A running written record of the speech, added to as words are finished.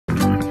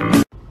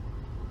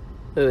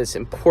This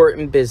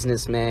important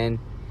businessman.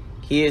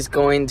 He is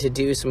going to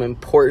do some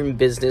important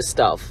business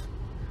stuff.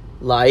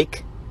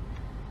 Like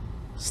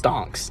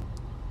stonks.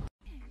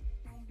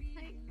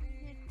 Like,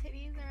 your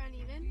titties are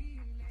uneven?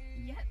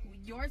 Yeah,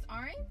 yours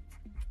aren't?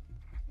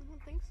 I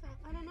don't think so.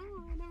 I don't know.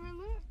 I never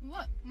looked.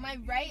 Look, my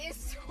right is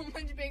so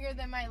much bigger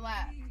than my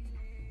left.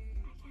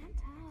 I can't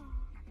tell.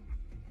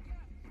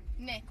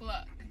 Nick,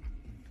 look.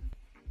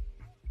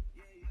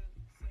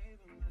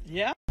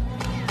 Yeah.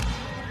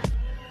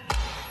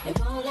 It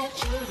won't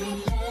let you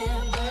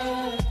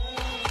remember.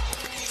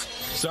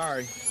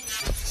 Sorry.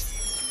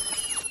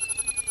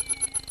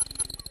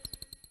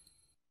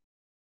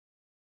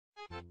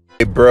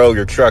 Hey bro,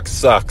 your truck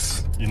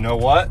sucks. You know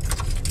what?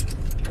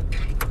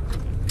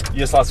 You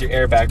just lost your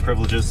airbag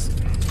privileges.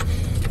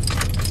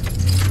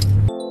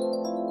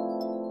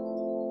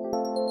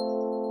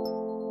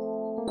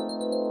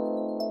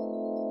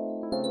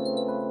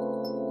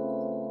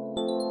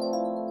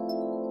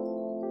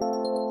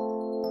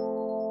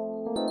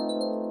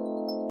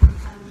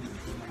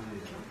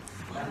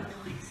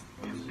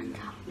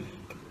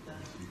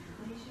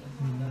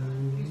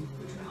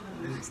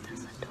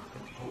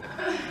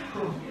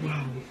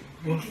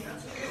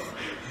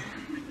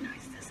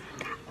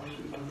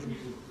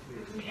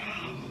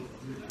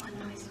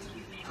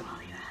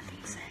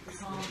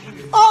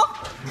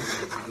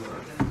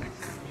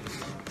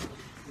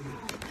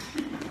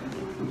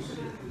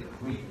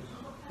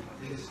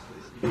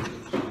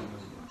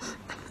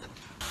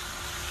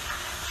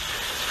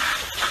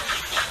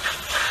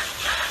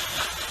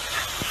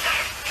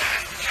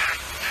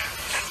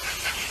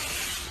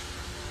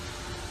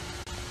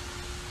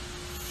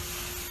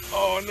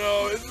 Oh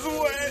no, it's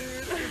wet.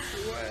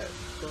 It's wet.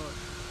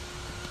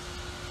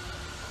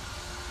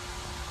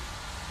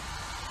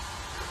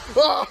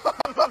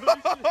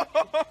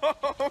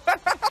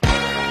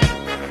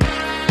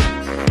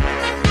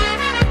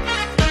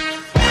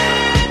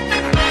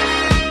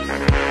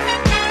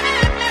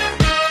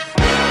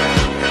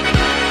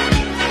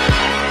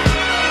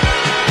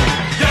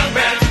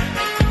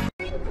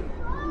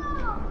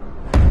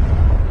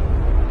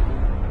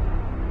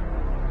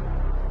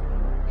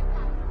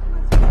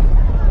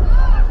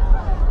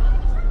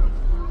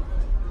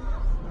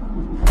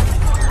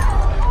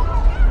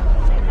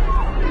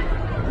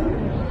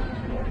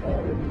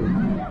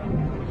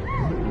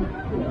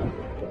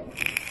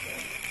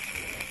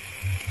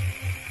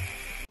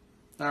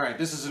 Alright,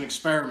 this is an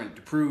experiment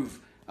to prove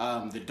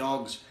that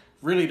dogs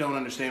really don't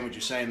understand what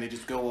you're saying. They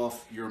just go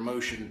off your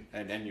emotion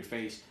and your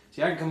face.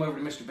 See, I can come over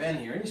to Mr. Ben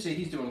here and you see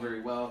he's doing very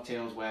well,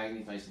 tail's wagging,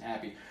 he's nice and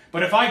happy.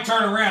 But if I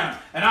turn around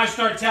and I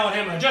start telling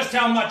him just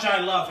how much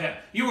I love him,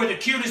 you are the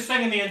cutest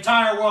thing in the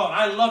entire world,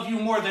 I love you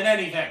more than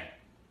anything.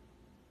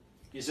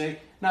 You see?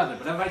 Nothing.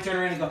 But if I turn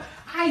around and go,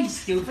 "Hi,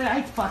 stupid,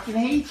 I fucking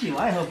hate you.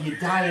 I hope you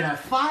die in a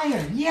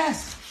fire.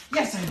 Yes,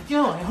 yes I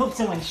do. I hope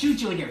someone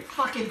shoots you in your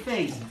fucking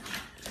face."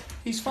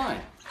 He's fine.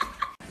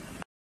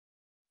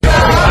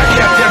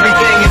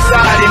 Everything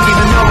inside, and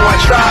even though I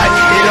tried,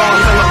 it all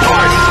fell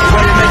apart.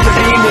 What it meant to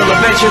be will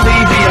eventually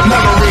be a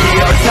memory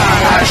of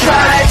time. I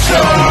tried so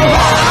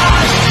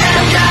hard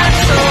and got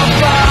so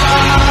far.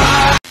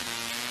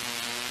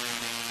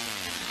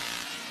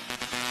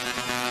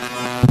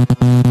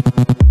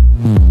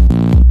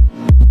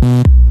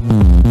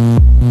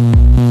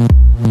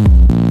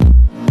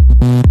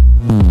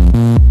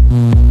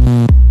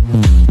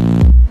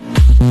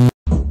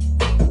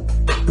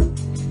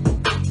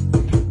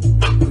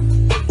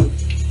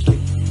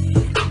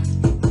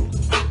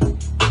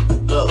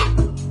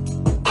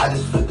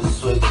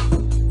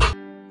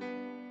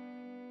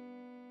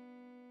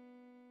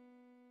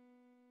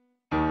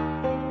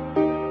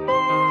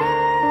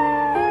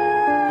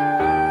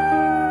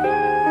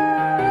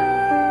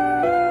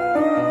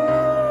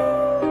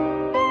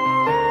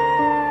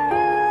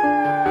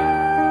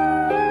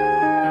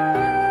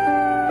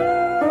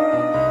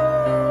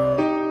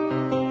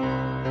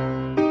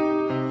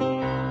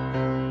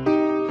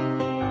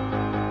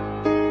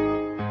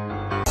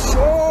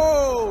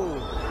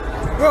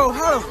 Bro,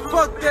 how the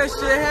fuck that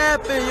shit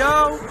happen,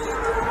 yo?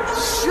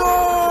 Yo!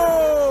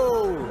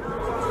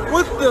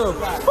 What the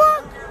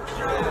fuck?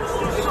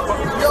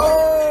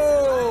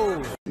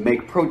 Yo!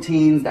 Make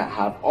proteins that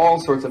have all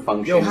sorts of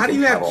functions. Yo, how do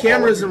you have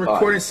cameras and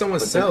recording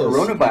someone's cells?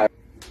 Coronavirus.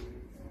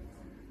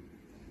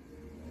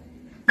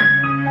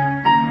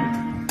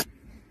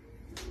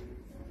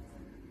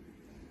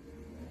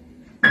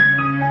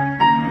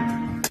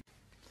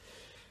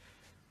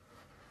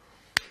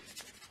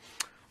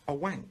 A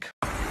wank.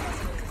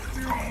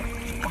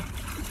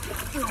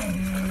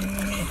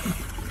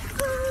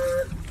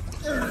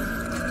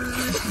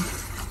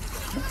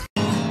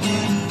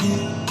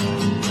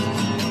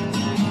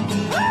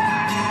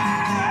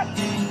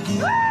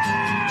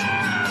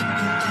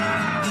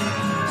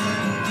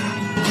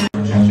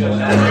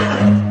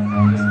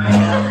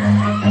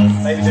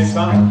 Maybe do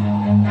something.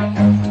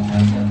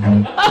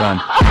 Run.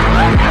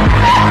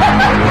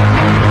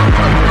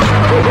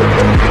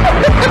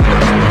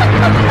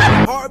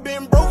 Heart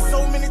been broke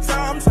so many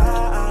times, I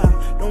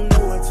don't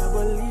know what to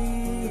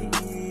believe.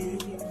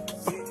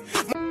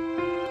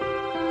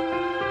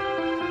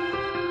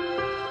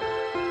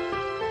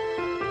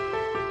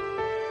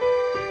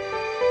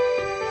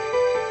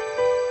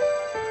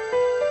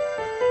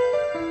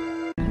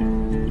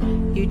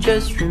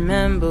 just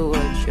remember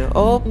what your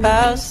old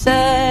pal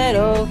said.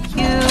 Oh,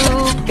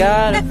 you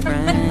got a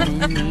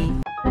friend in me.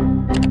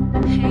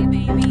 Hey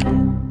baby.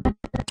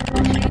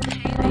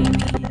 Hey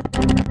baby.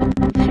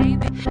 Hey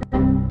baby.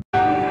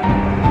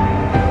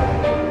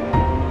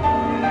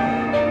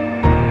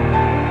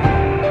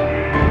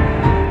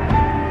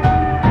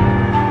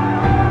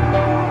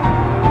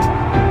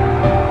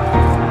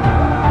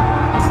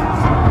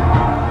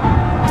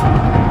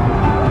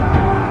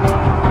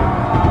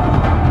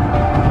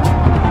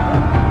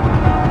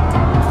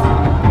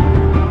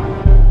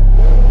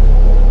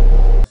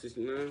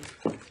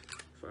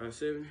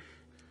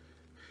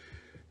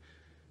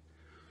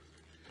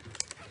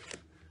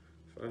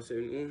 Five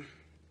 71,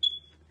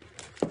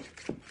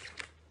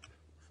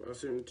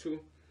 572,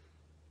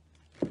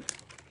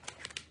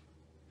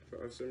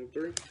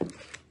 573,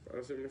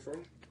 574,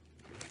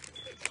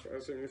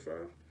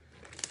 575,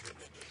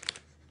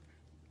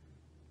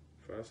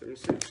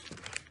 576,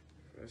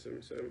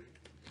 577,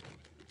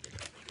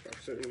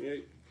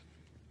 578,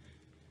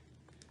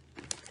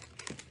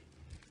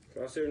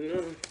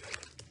 579,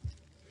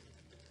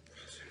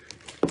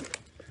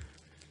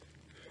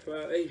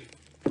 580,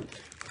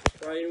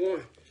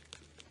 581.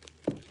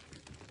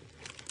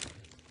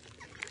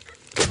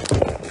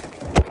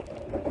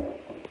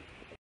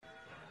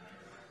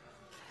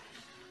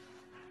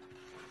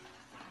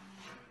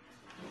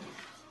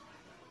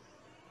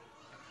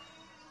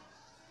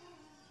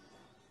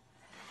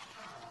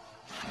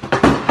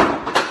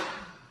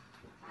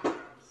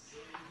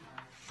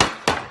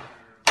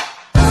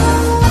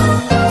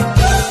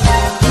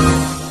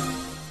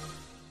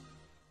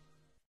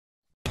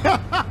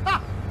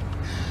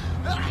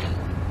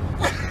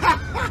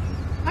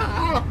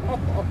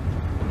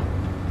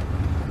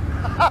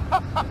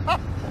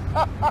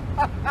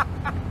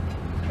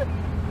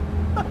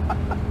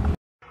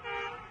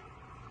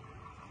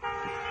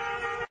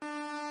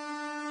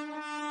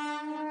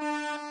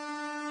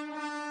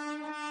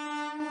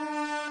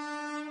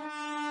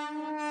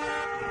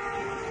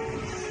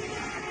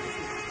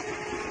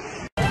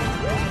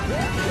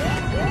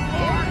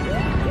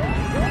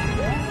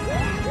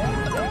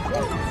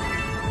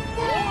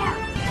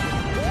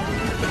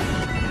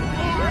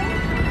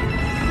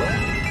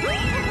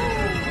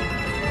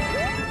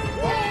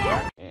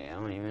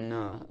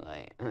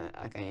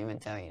 I can't even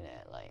tell you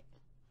that, like,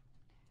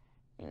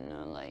 you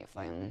know, like,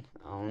 fucking,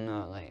 I don't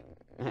know, like,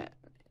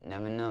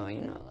 never know,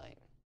 you know, like.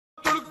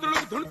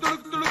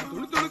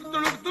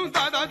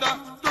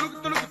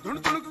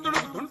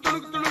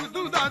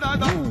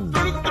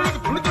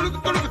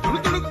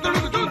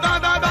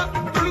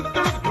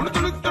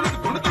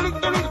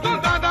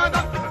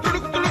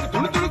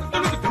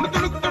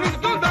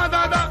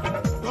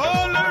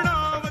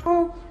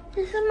 Oh,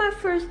 this is my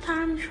first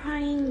time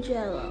trying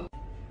Jello.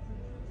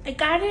 I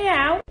got it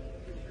out.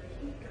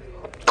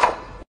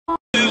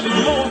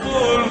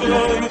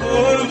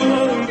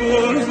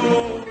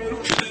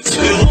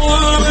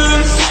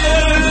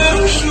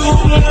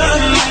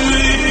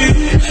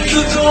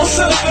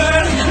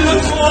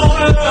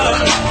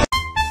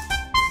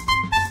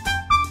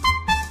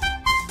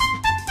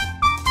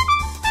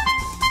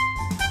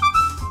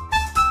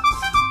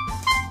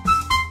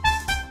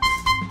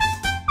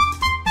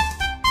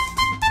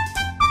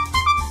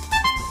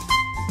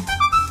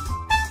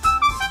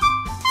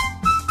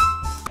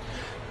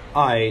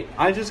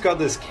 I just got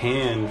this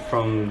can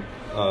from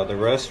the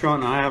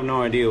restaurant and I have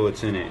no idea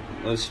what's in it.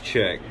 Let's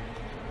check.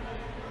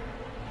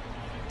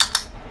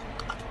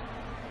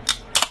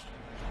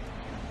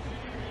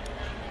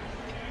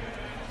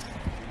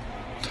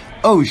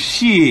 Oh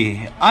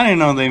shit, I didn't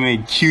know they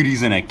made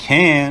cuties in a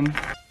can.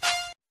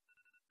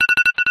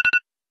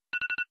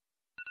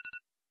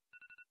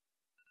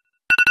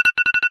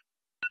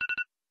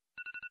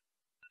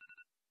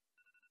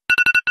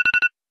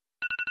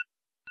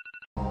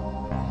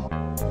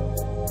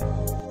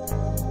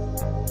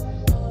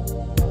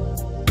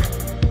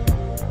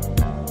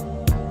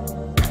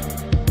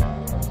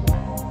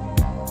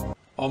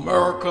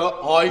 America,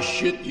 I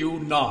shit you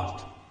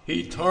not.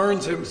 He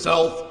turns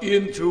himself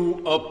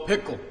into a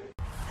pickle.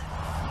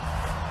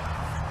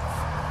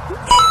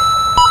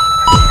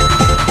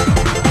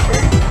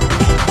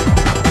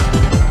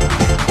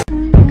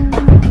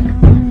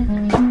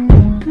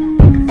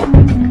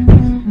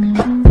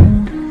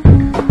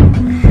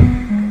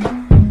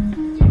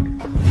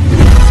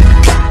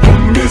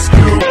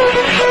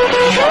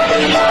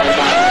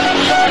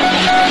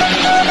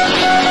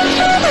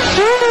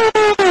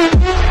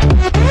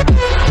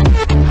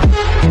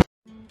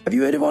 Have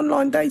you heard of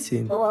online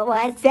dating?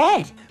 What's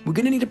that? We're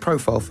gonna need a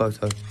profile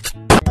photo.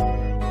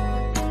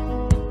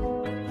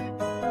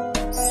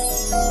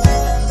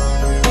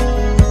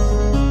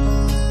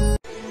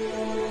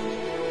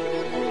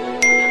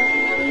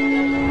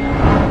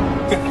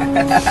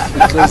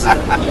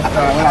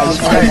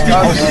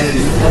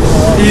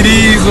 It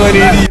is what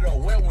it is.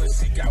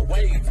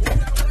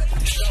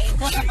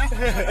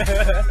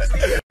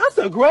 That's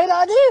a great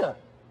idea.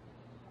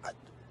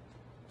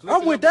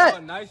 I'm with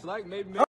that.